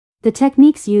The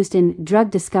techniques used in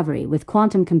drug discovery with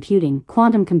quantum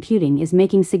computing is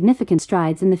making significant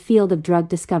strides in the field of drug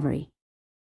discovery.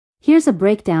 Here's a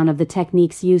breakdown of the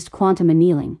techniques used. Quantum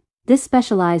annealing. This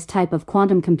specialized type of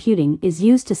quantum computing is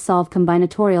used to solve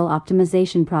combinatorial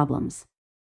optimization problems.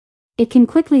 It can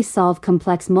quickly solve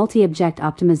complex multi-object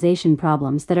optimization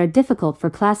problems that are difficult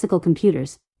for classical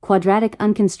computers. Quadratic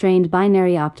unconstrained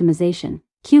binary optimization.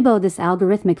 QUBO. This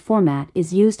algorithmic format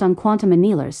is used on quantum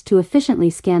annealers to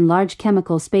efficiently scan large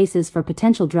chemical spaces for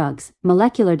potential drugs.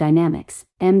 Molecular dynamics,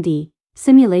 MD,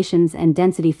 simulations and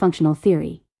density functional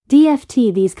theory,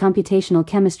 DFT. These computational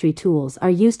chemistry tools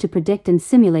are used to predict and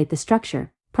simulate the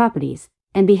structure, properties,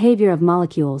 and behavior of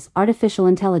molecules. Artificial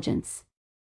intelligence.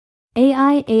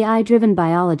 AI-driven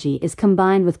biology is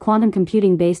combined with quantum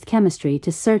computing-based chemistry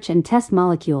to search and test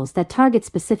molecules that target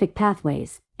specific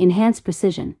pathways. Enhance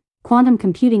precision. Quantum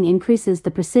computing increases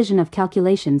the precision of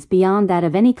calculations beyond that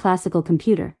of any classical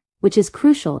computer, which is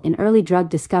crucial in early drug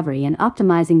discovery and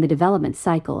optimizing the development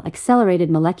cycle.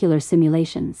 Accelerated molecular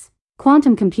simulations.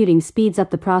 Quantum computing speeds up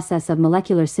the process of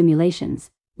molecular simulations,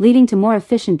 leading to more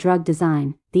efficient drug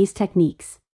design. These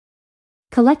techniques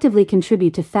collectively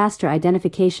contribute to faster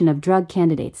identification of drug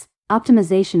candidates,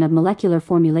 optimization of molecular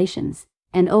formulations,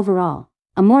 and overall,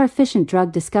 a more efficient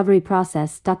drug discovery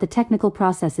process. The technical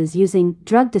processes using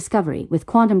drug discovery with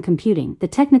quantum computing. The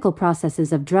technical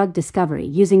processes of drug discovery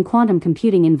using quantum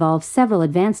computing involve several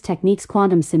advanced techniques.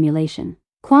 Quantum simulation.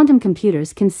 Quantum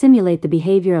computers can simulate the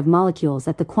behavior of molecules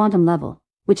at the quantum level,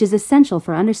 which is essential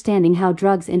for understanding how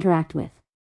drugs interact with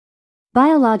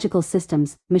biological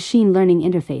systems. Machine learning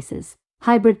interfaces.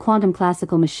 Hybrid quantum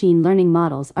classical machine learning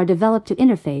models are developed to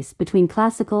interface between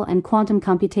classical and quantum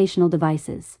computational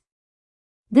devices.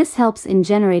 This helps in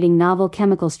generating novel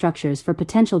chemical structures for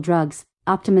potential drugs.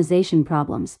 Optimization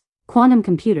problems. Quantum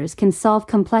computers can solve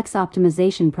complex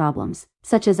optimization problems,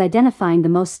 such as identifying the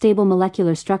most stable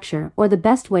molecular structure or the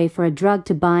best way for a drug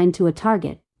to bind to a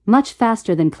target, much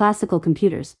faster than classical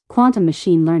computers. Quantum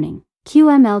machine learning.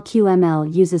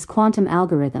 QML uses quantum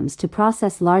algorithms to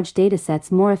process large datasets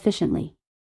more efficiently.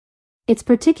 It's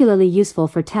particularly useful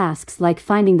for tasks like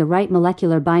finding the right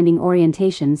molecular binding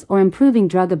orientations or improving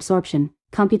drug absorption.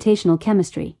 Computational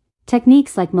chemistry.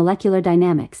 Techniques like molecular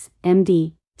dynamics,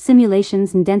 MD,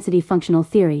 simulations and density functional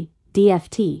theory,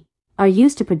 DFT, are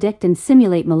used to predict and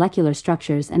simulate molecular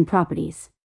structures and properties.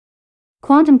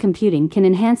 Quantum computing can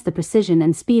enhance the precision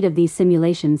and speed of these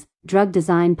simulations. Drug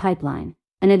design pipeline.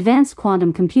 An advanced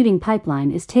quantum computing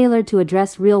pipeline is tailored to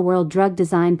address real-world drug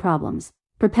design problems,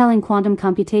 propelling quantum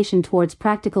computation towards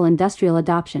practical industrial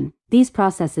adoption. These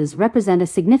processes represent a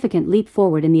significant leap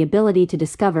forward in the ability to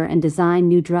discover and design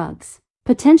new drugs,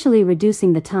 potentially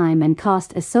reducing the time and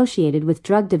cost associated with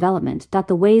drug development.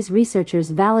 The ways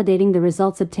researchers validating the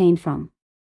results obtained from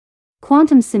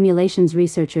quantum simulations.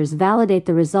 Researchers validate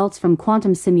the results from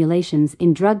quantum simulations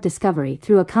in drug discovery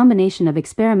through a combination of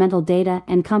experimental data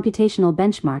and computational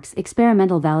benchmarks.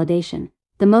 Experimental validation.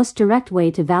 The most direct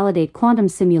way to validate quantum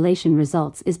simulation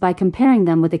results is by comparing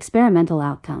them with experimental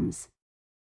outcomes.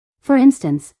 For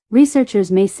instance,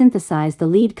 researchers may synthesize the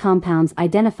lead compounds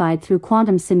identified through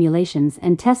quantum simulations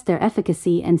and test their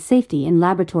efficacy and safety in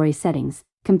laboratory settings.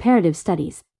 Comparative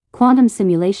studies. Quantum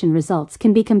simulation results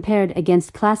can be compared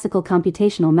against classical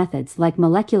computational methods like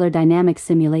molecular dynamics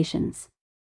simulations.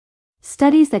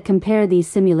 Studies that compare these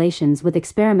simulations with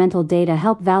experimental data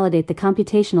help validate the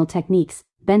computational techniques.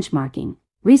 Benchmarking.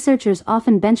 Researchers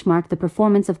often benchmark the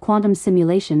performance of quantum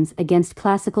simulations against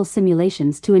classical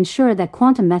simulations to ensure that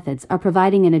quantum methods are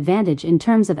providing an advantage in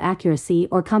terms of accuracy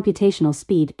or computational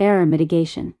speed. Error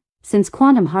mitigation. Since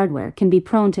quantum hardware can be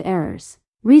prone to errors,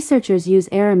 researchers use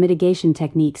error mitigation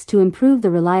techniques to improve the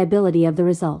reliability of the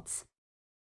results.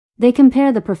 They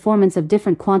compare the performance of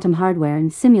different quantum hardware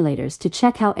and simulators to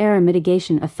check how error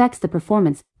mitigation affects the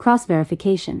performance.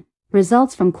 Cross-verification.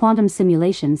 Results from quantum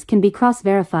simulations can be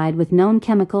cross-verified with known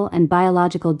chemical and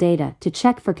biological data to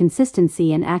check for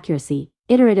consistency and accuracy.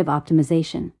 Iterative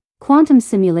optimization. Quantum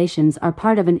simulations are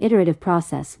part of an iterative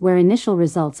process where initial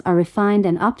results are refined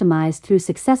and optimized through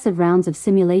successive rounds of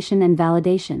simulation and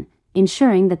validation,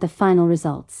 ensuring that the final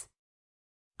results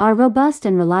are robust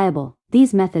and reliable.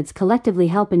 These methods collectively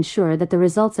help ensure that the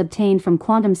results obtained from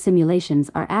quantum simulations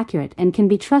are accurate and can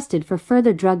be trusted for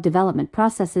further drug development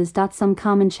processes. Some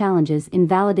common challenges in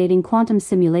validating quantum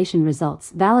simulation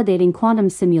results. Validating quantum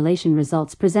simulation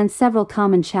results presents several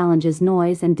common challenges.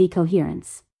 Noise and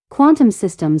decoherence. Quantum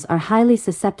systems are highly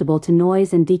susceptible to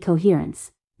noise and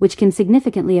decoherence, which can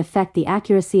significantly affect the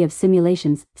accuracy of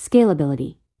simulations.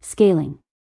 Scalability. Scaling.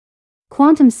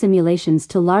 Quantum simulations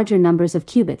to larger numbers of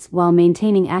qubits while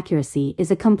maintaining accuracy is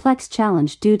a complex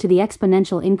challenge due to the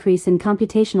exponential increase in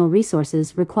computational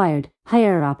resources required.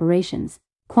 High-error operations.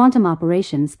 Quantum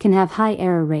operations can have high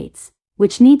error rates,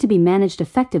 which need to be managed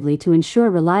effectively to ensure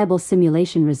reliable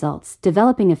simulation results.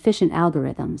 Developing efficient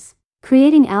algorithms.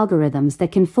 Creating algorithms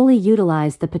that can fully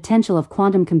utilize the potential of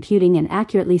quantum computing and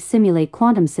accurately simulate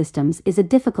quantum systems is a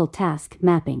difficult task.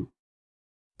 Mapping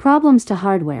problems to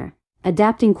hardware.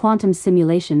 Adapting quantum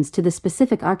simulations to the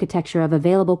specific architecture of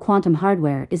available quantum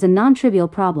hardware is a non-trivial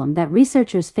problem that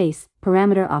researchers face.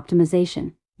 Parameter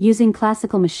optimization. Using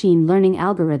classical machine learning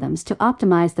algorithms to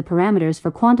optimize the parameters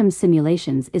for quantum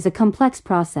simulations is a complex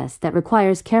process that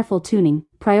requires careful tuning.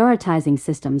 Prioritizing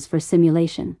systems for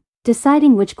simulation.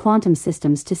 Deciding which quantum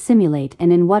systems to simulate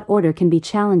and in what order can be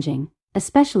challenging,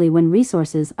 especially when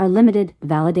resources are limited.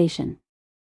 Validation.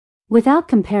 Without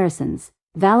comparisons,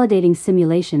 validating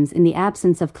simulations in the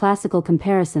absence of classical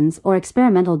comparisons or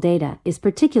experimental data is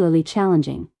particularly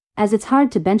challenging, as it's hard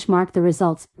to benchmark the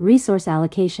results. Resource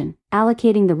allocation.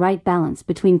 Allocating the right balance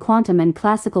between quantum and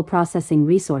classical processing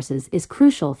resources is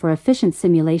crucial for efficient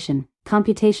simulation.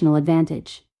 Computational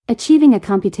advantage. Achieving a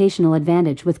computational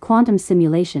advantage with quantum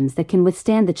simulations that can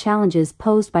withstand the challenges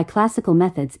posed by classical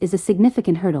methods is a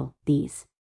significant hurdle. These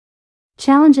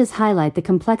challenges highlight the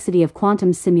complexity of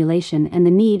quantum simulation and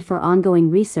the need for ongoing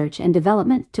research and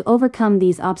development to overcome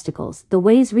these obstacles. The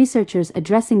ways researchers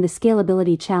addressing the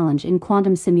scalability challenge in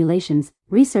quantum simulations.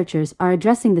 Researchers are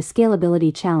addressing the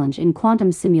scalability challenge in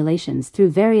quantum simulations through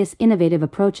various innovative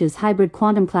approaches. Hybrid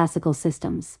quantum classical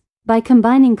systems. By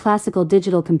combining classical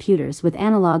digital computers with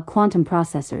analog quantum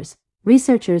processors,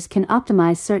 researchers can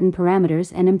optimize certain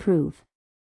parameters and improve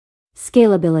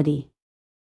scalability.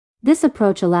 This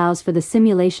approach allows for the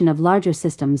simulation of larger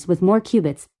systems with more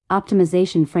qubits.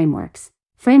 Optimization frameworks.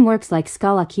 Frameworks like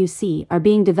Scala QC are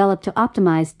being developed to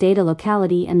optimize data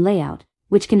locality and layout,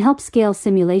 which can help scale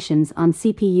simulations on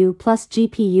CPU plus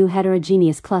GPU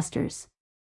heterogeneous clusters.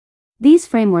 These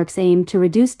frameworks aim to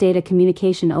reduce data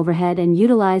communication overhead and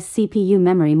utilize CPU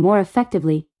memory more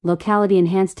effectively.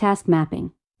 Locality-enhanced task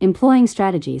mapping. Employing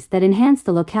strategies that enhance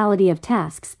the locality of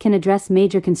tasks can address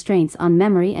major constraints on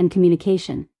memory and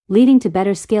communication, leading to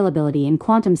better scalability in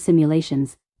quantum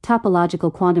simulations.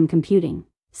 Topological quantum computing.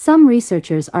 Some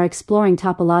researchers are exploring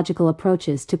topological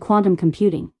approaches to quantum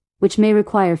computing, which may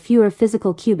require fewer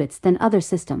physical qubits than other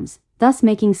systems, thus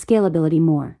making scalability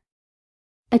more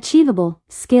achievable.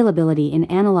 Scalability in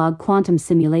analog quantum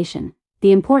simulation.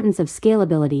 The importance of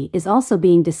scalability is also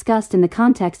being discussed in the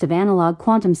context of analog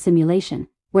quantum simulation,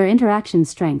 where interaction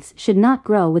strengths should not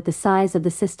grow with the size of the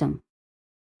system.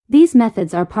 These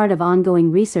methods are part of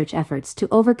ongoing research efforts to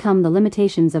overcome the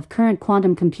limitations of current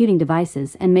quantum computing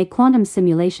devices and make quantum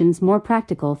simulations more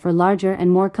practical for larger and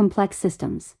more complex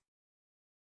systems.